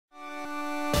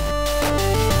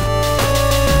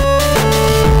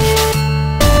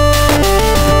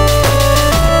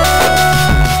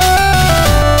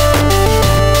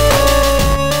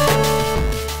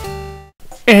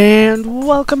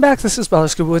Welcome back, this is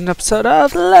Balliscoop with an episode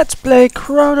of Let's Play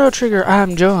Chrono Trigger.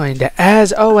 I'm joined,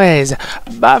 as always,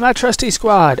 by my trusty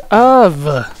squad of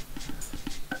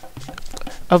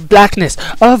Blackness,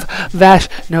 of Vash,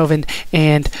 Novin,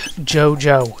 and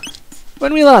Jojo.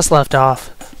 When we last left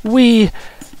off, we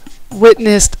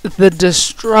witnessed the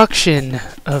destruction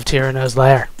of Tyranno's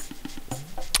lair.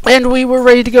 And we were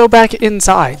ready to go back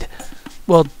inside.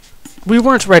 Well, we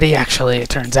weren't ready, actually, it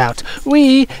turns out.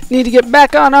 We need to get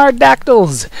back on our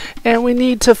dactyls, and we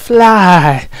need to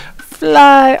fly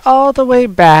all the way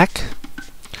back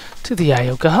to the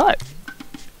Ioka hut.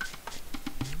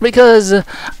 Because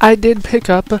I did pick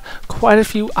up quite a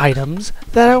few items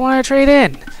that I want to trade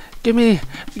in. Give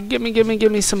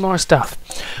me some more stuff.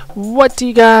 What do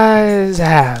you guys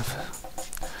have?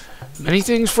 Many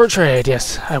things for trade,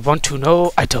 yes. I want to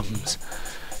know items.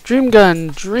 Dream Gun,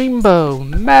 Dream Bow,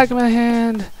 Magma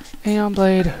Hand, Aeon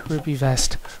Blade, Ruby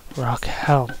Vest, Rock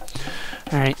Helm.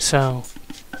 Alright, so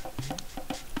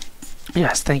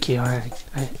yes, thank you. I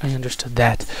understood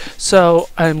that. So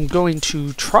I'm going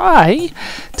to try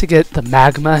to get the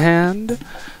Magma Hand,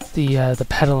 the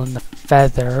Petal and the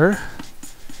Feather,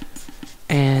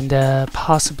 and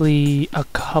possibly a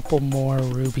couple more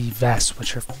Ruby Vests,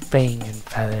 which are Fang and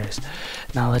Feathers.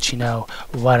 And I'll let you know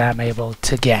what I'm able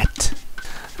to get.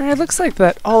 Alright, looks like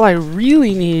that all I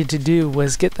really needed to do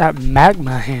was get that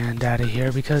Magma Hand out of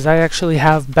here, because I actually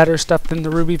have better stuff than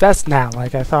the Ruby Vest now,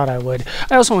 like I thought I would.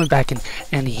 I also went back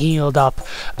and healed up.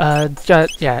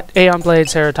 Got Aeon Blade,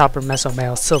 Ceratopper,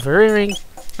 Mesomail, Silver Earring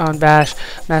on Bash,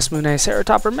 Masmune,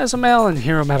 Ceratopper, Mesomail, and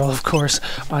Hero Metal, of course,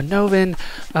 on Novin,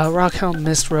 Rock Helm,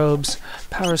 Mist Robes,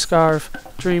 Power Scarf,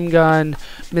 Dream Gun,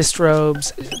 Mist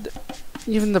Robes.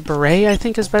 Even the Beret, I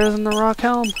think, is better than the Rock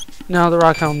Helm. No, the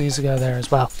Rock Helm needs to go there as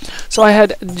well. So I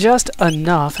had just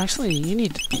enough. Actually, you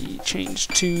need to be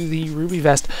changed to the Ruby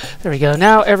Vest. There we go.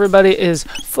 Now everybody is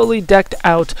fully decked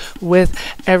out with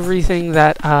everything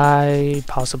that I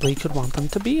possibly could want them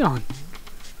to be on.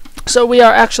 So we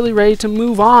are actually ready to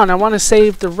move on. I want to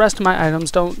save the rest of my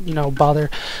items. Don't, bother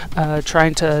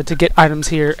trying to get items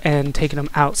here and taking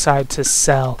them outside to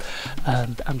sell.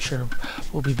 I'm sure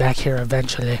we'll be back here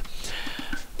eventually.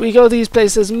 We go these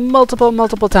places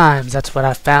multiple times. That's what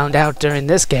I found out during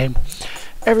this game.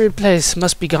 Every place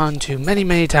must be gone to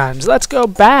many times. Let's go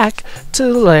back to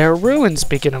the Lair Ruin.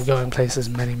 Speaking of going places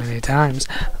many times,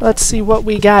 let's see what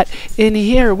we got in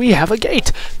here. We have a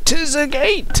gate. 'Tis a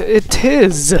gate. It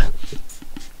is.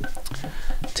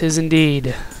 'Tis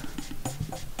indeed.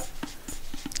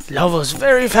 Lava's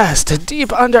very fast,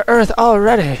 deep under earth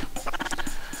already.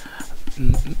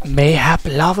 Mayhap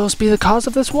Lavos be the cause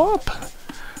of this warp?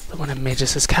 The one in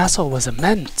Magus' castle was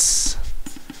immense.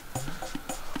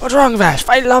 What's wrong, Vash?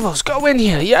 Fight Lavos! Go in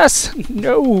here! Yes!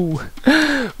 No!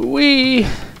 I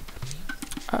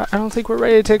don't think we're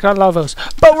ready to take on Lavos.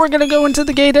 But we're gonna go into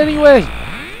the gate anyway!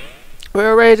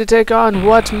 We're ready to take on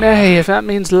what may. If that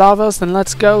means Lavos, then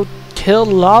let's go kill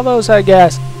Lavos, I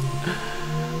guess.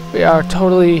 We are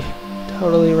totally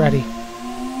ready.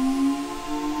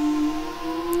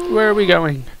 Where are we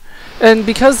going? And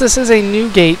because this is a new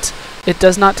gate, it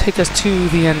does not take us to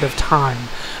the end of time.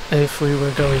 If we were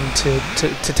going to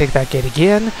take that gate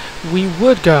again, we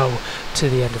would go to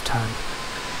the end of time.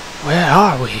 Where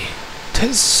are we?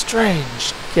 'Tis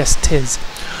strange. Yes, 'tis.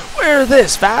 Where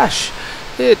this, Vash?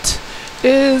 It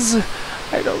is...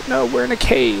 I don't know. We're in a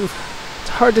cave.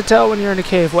 It's hard to tell when you're in a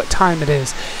cave what time it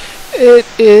is. It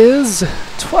is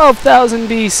 12,000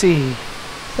 BC.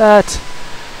 That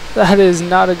is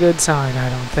not a good sign, I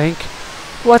don't think.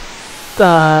 What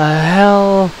the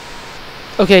hell?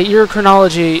 Okay, your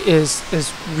chronology is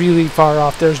really far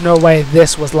off. There's no way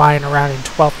this was lying around in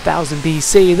 12,000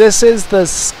 BC. This is the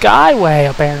Skyway,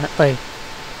 apparently.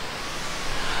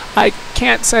 I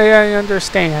can't say I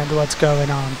understand what's going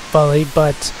on fully,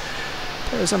 but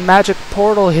there's a magic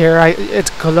portal here. It's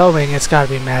glowing. It's gotta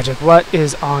be magic. What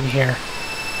is on here?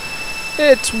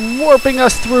 It's warping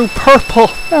us through purple.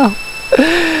 No.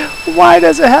 Why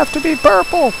does it have to be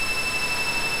purple?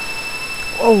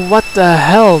 Oh, what the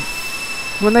hell?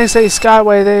 When they say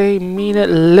Skyway, they mean it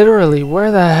literally. Where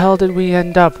the hell did we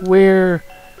end up? Where...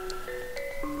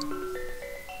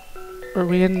 Are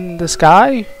we in the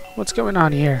sky? What's going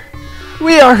on here?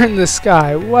 We are in the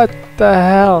sky. What the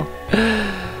hell?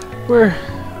 We're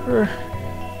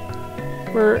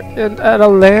at a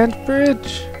land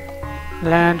bridge?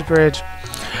 Land bridge.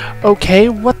 Okay,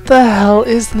 what the hell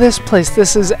is this place?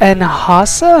 This is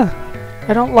Enhasa?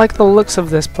 I don't like the looks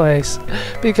of this place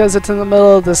because it's in the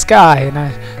middle of the sky, and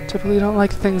I typically don't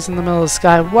like things in the middle of the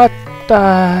sky. What the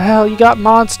hell? You got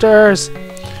monsters!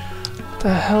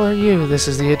 The hell are you? This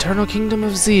is the eternal kingdom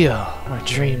of Zeal, where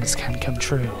dreams can come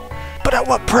true. But at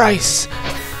what price?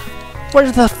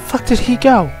 Where the fuck did he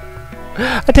go?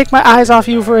 I take my eyes off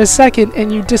you for a second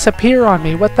and you disappear on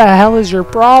me. What the hell is your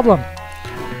problem?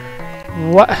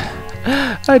 What?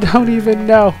 I don't even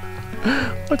know.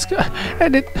 What's go-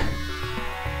 and it...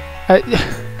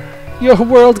 your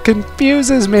world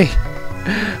confuses me.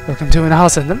 Welcome to an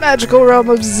house in the magical realm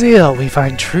of Zeal. We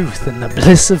find truth in the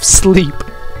bliss of sleep.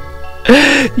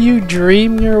 You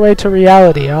dream your way to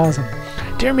reality. Awesome.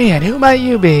 Dear me, and who might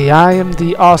you be? I am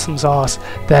the awesome sauce.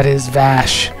 That is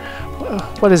Vash.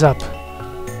 What is up?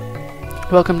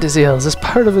 Welcome to Zeal. Is this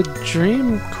part of a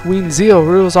dream? Queen Zeal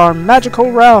rules our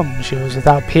magical realm. She was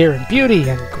without peer in beauty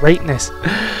and greatness.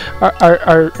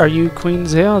 Are you Queen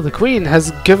Zeal? The Queen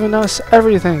has given us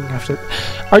everything.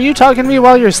 Are you talking to me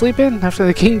while you're sleeping? After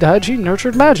the king died, she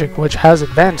nurtured magic, which has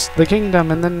advanced the kingdom,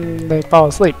 and then they fall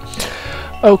asleep.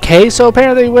 Okay, so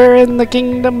apparently we're in the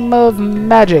kingdom of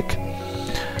magic.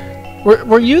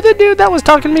 Were you the dude that was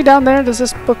talking to me down there? Does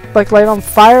this book like light on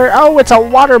fire? Oh, it's a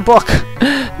water book.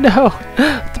 No,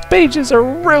 the pages are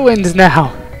ruined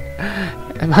now.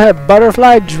 Am I a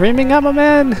butterfly dreaming I'm a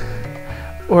man?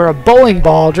 Or a bowling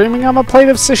ball dreaming I'm a plate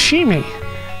of sashimi?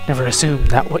 Never assume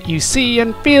that what you see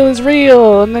and feel is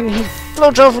real, and then he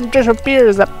floats off and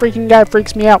disappears. That freaking guy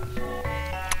freaks me out.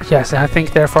 Yes, I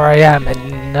think therefore I am,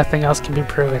 and nothing else can be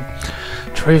proven.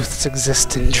 Truths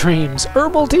exist in dreams.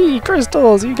 Herbal tea,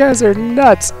 crystals, you guys are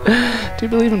nuts. Do you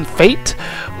believe in fate?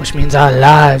 Which means our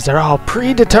lives are all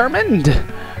predetermined?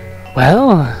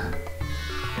 Well...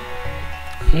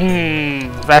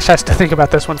 Vash has to think about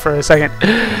this one for a second.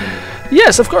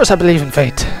 Yes, of course I believe in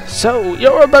fate. So,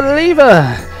 you're a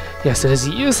believer! Yes, it is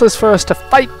useless for us to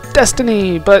fight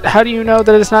destiny, but how do you know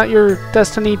that it's not your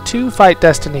destiny to fight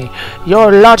destiny?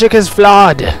 Your logic is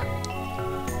flawed!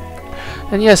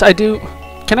 And yes, I do...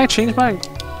 Can I change my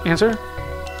answer?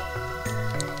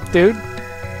 Dude?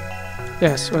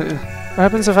 Yes. What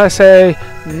happens if I say,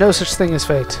 no such thing as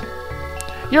fate?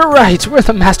 You're right! We're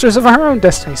the masters of our own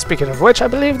destiny. Speaking of which, I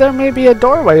believe there may be a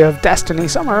doorway of destiny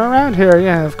somewhere around here.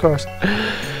 Yeah, of course.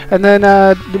 And then,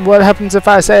 what happens if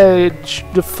I say,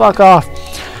 fuck off?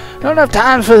 I don't have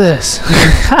time for this.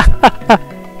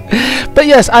 But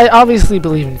yes, I obviously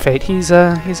believe in fate. He's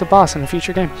a boss in a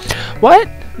future game. What?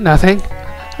 Nothing.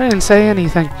 I didn't say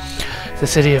anything. The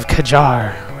city of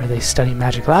Kajar, where they study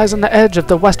magic, lies on the edge of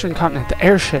the western continent. The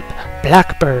airship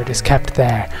Blackbird is kept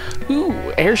there. Ooh,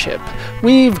 airship.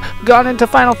 We've gone into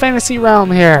Final Fantasy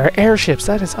realm here. Airships,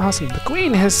 that is awesome. The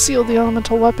queen has sealed the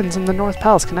elemental weapons in the North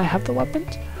Palace. Can I have the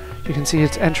weapons? You can see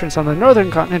its entrance on the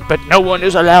northern continent, but no one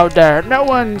is allowed there. No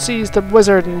one sees the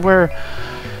wizard, and we're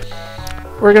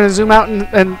gonna zoom out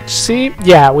and see?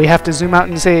 Yeah, we have to zoom out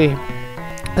and see.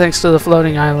 Thanks to the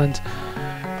floating island.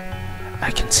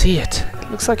 I can see it. It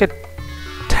looks like a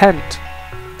tent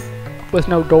with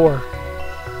no door.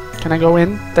 Can I go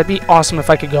in? That'd be awesome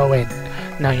if I could go in.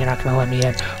 No, you're not going to let me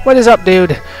in. What is up,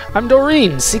 dude? I'm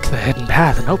Doreen. Seek the hidden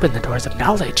path and open the doors of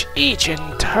knowledge, each in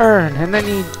turn. And then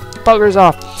he buggers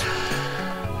off.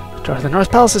 The door of the North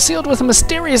Palace is sealed with a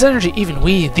mysterious energy. Even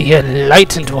we, the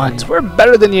enlightened ones, we're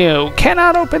better than you.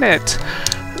 Cannot open it.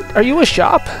 Are you a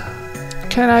shop? What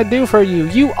can I do for you?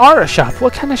 You are a shop.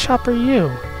 What kind of shop are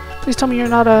you? Please tell me you're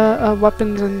not a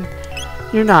weapons and...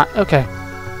 You're not. Okay.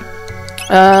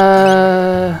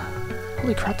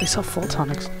 Holy crap, they sell full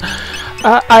tonics.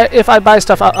 If I buy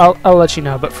stuff, I'll let you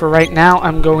know. But for right now,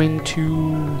 I'm going to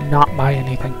not buy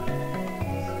anything.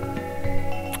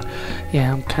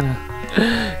 Yeah, I'm kind of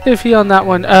iffy on that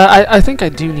one. I think I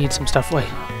do need some stuff. Wait.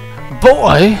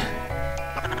 Boy!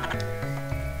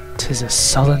 'Tis a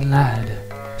sullen lad.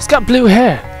 He's got blue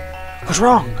hair. What's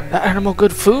wrong? That animal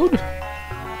good food?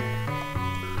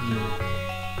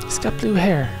 He's got blue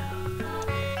hair.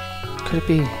 Could it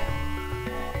be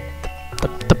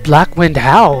the black wind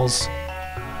howls?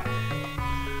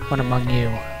 One among you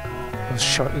will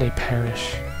shortly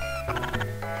perish.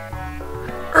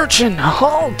 Urchin,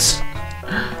 halt!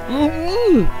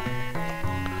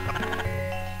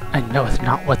 I knoweth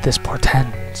not what this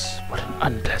portends. What an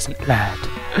unpleasant lad.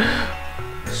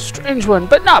 Strange one,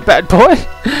 but not bad, boy.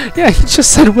 Yeah, he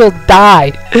just said we'll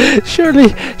die.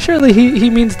 Surely he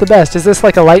means the best. Is this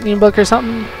like a lightning book or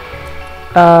something?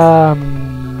 I'm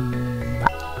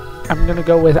gonna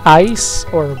go with ice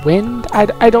or wind.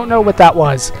 I don't know what that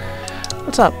was.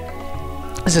 What's up?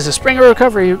 This is a spring of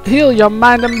recovery. Heal your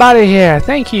mind and body here.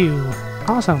 Thank you.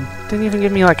 Awesome. Didn't even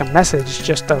give me like a message,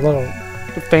 just a little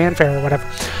fanfare or whatever.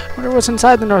 Wonder what's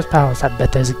inside the North Palace. I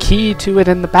bet there's a key to it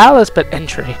in the palace, but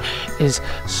entry is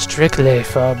strictly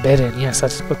forbidden. Yes,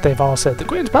 that's what they've all said. The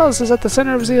Queen's Palace is at the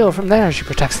center of Zeal. From there, she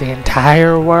protects the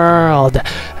entire world.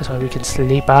 That's why we can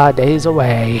sleep our days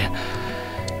away.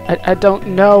 I don't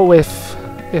know if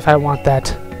I want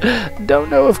that. Don't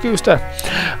know if Gusta.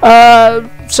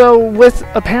 So with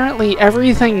apparently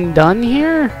everything done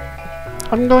here,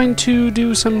 I'm going to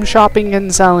do some shopping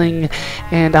and selling,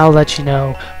 and I'll let you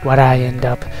know what I end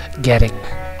up getting.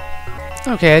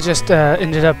 Okay, I just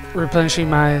ended up replenishing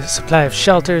my supply of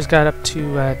shelters, got up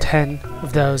to 10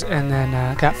 of those, and then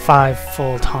got 5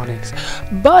 full tonics.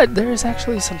 But there is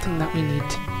actually something that we need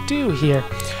to do here.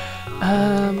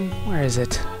 Where is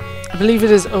it? I believe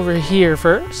it is over here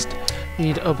first. We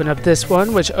need to open up this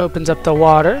one, which opens up the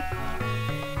water.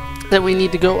 Then we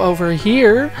need to go over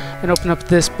here and open up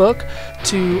this book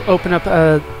to open up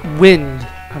a wind,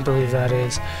 I believe that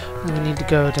is. Then we need to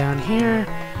go down here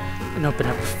and open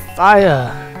up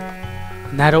fire.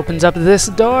 And that opens up this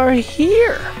door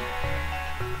here,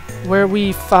 where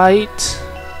we fight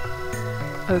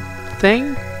a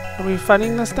thing. Are we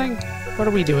fighting this thing? What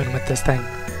are we doing with this thing?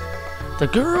 The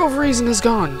Guru of Reason is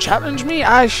gone. Challenge me,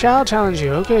 I shall challenge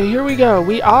you. Okay, here we go.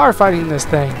 We are fighting this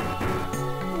thing.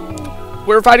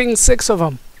 We're fighting 6 of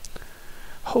them.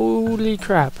 Holy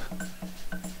crap.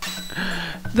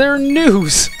 They're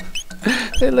news.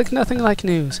 They look nothing like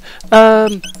news.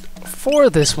 For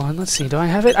this one, let's see, do I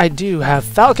have it? I do have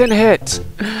Falcon Hit.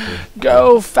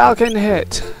 Go Falcon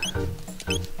Hit.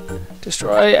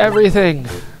 Destroy everything.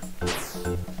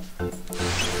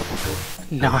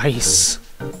 Nice.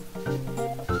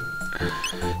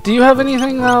 Do you have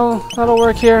anything that'll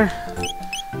work here?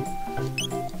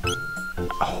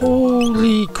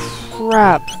 Holy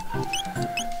crap.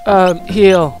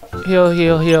 Heal.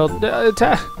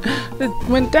 It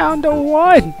went down to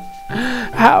 1.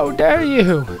 How dare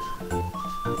you?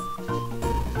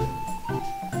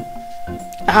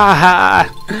 Aha!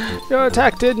 Your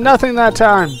attack did nothing that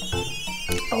time.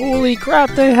 Holy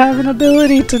crap, they have an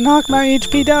ability to knock my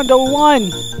HP down to 1.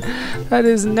 That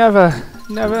is never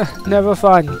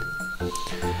fun.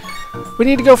 We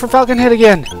need to go for Falcon Hit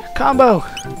again. Combo.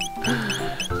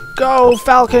 Go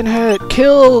Falcon Hit.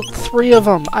 Kill 3 of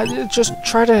them. I just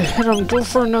try to hit them. Go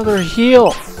for another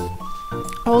heal.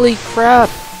 Holy crap.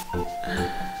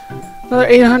 Another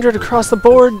 800 across the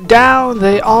board. Down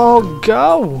they all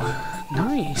go.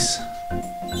 Nice.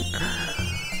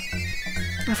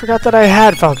 I forgot that I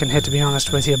had Falcon Hit, to be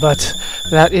honest with you, but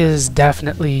that is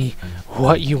definitely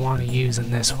what you want to use in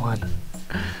this one.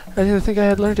 I didn't think I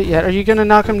had learned it yet. Are you going to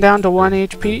knock him down to 1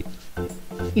 HP?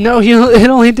 No, it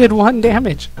only did 1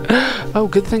 damage. Oh,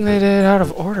 good thing they did it out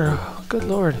of order. Oh, good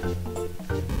lord.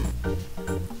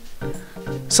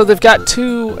 So they've got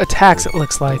 2 attacks, it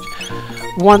looks like.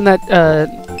 One that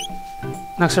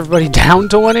knocks everybody down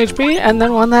to 1 HP, and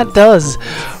then one that does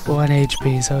 1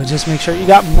 HP. So just make sure you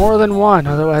got more than 1,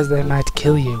 otherwise they might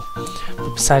kill you.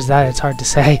 But besides that, it's hard to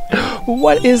say.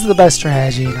 What is the best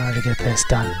strategy in order to get this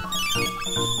done?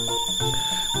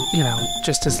 You know,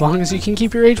 just as long as you can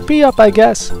keep your HP up, I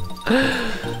guess.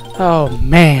 Oh,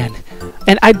 man.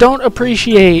 And I don't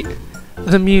appreciate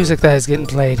the music that is getting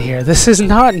played here. This is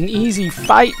not an easy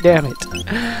fight, damn it.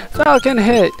 Falcon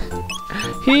Hit.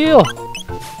 Heal.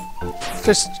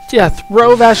 Just, yeah,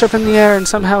 throw Vash up in the air and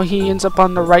somehow he ends up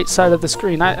on the right side of the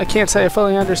screen. I can't say I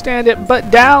fully understand it,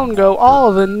 but down go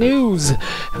all the news.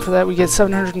 And for that we get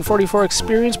 744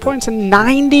 experience points and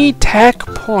 90 tech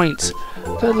points.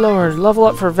 Good lord, level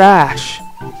up for Vash.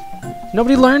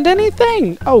 Nobody learned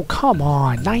anything? Oh, come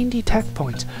on. 90 tech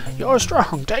points. You're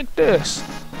strong. Take this.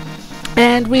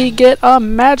 And we get a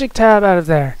magic tab out of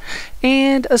there.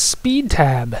 And a speed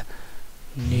tab.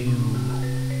 New.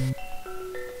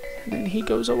 And then he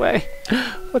goes away.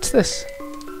 What's this?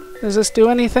 Does this do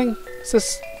anything? Is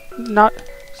this not...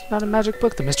 Not a magic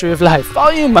book. The Mystery of Life.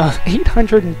 Volume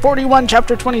 841,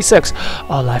 Chapter 26.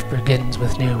 All life begins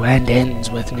with new and ends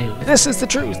with new. This is the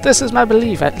truth. This is my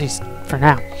belief, at least for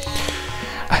now.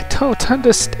 I don't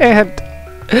understand.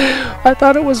 I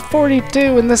thought it was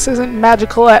 42, and this isn't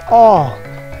magical at all.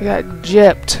 I got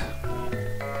gypped.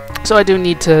 So I do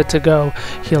need to go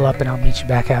heal up, and I'll meet you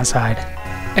back outside.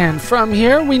 And from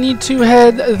here, we need to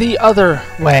head the other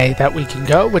way that we can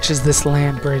go, which is this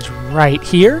land bridge right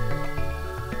here.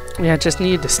 Yeah, I just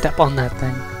need to step on that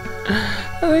thing.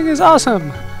 That thing is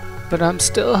awesome, but I'm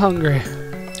still hungry.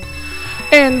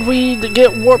 And we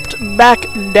get warped back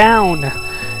down,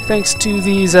 thanks to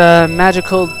these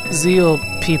magical Zeal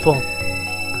people.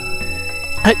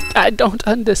 I don't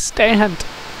understand.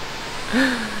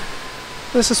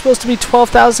 This is supposed to be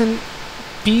 12,000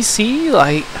 BC?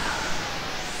 Like,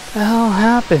 The hell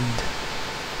happened?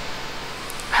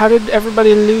 How did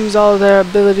everybody lose all their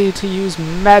ability to use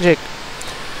magic?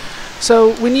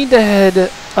 So we need to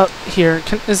head up here.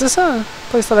 Is this a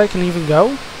place that I can even go?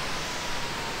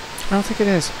 I don't think it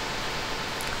is.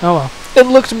 Oh well. It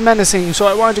looked menacing, so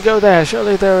I wanted to go there.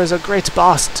 Surely there was a great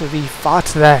boss to be fought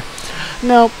there.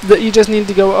 No, you just need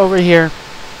to go over here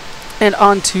and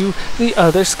onto the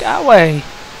other skyway,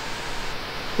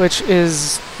 which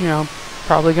is, you know,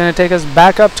 probably going to take us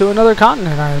back up to another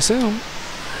continent, I assume.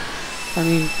 I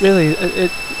mean, really,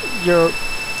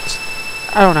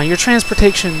 I don't know, your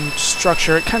transportation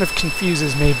structure, it kind of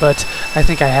confuses me, but I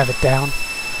think I have it down.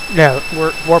 Yeah,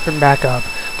 we're warping back up.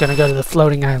 Gonna go to the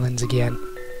floating islands again.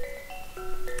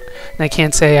 And I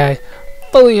can't say I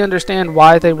fully understand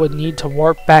why they would need to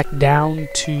warp back down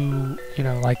to, you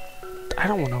know, like, I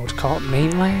don't know what to call it,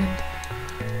 mainland?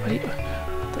 What do you...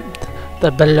 The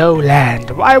below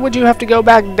land. Why would you have to go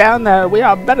back down there? We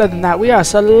are better than that. We are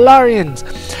Solarians.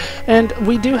 And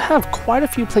we do have quite a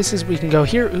few places we can go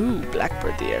here. Ooh,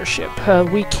 Blackbird the airship.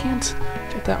 We can't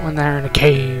get that one there in a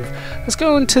cave. Let's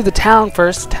go into the town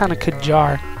first, the town of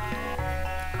Kajar.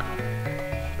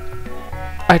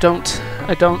 I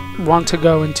don't want to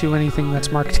go into anything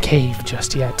that's marked cave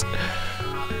just yet.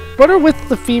 What are with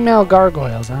the female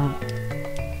gargoyles? I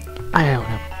don't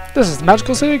know. This is the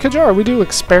magical city of Kajar. We do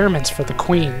experiments for the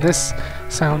queen. This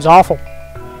sounds awful.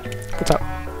 What's up?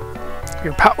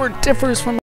 Your power differs from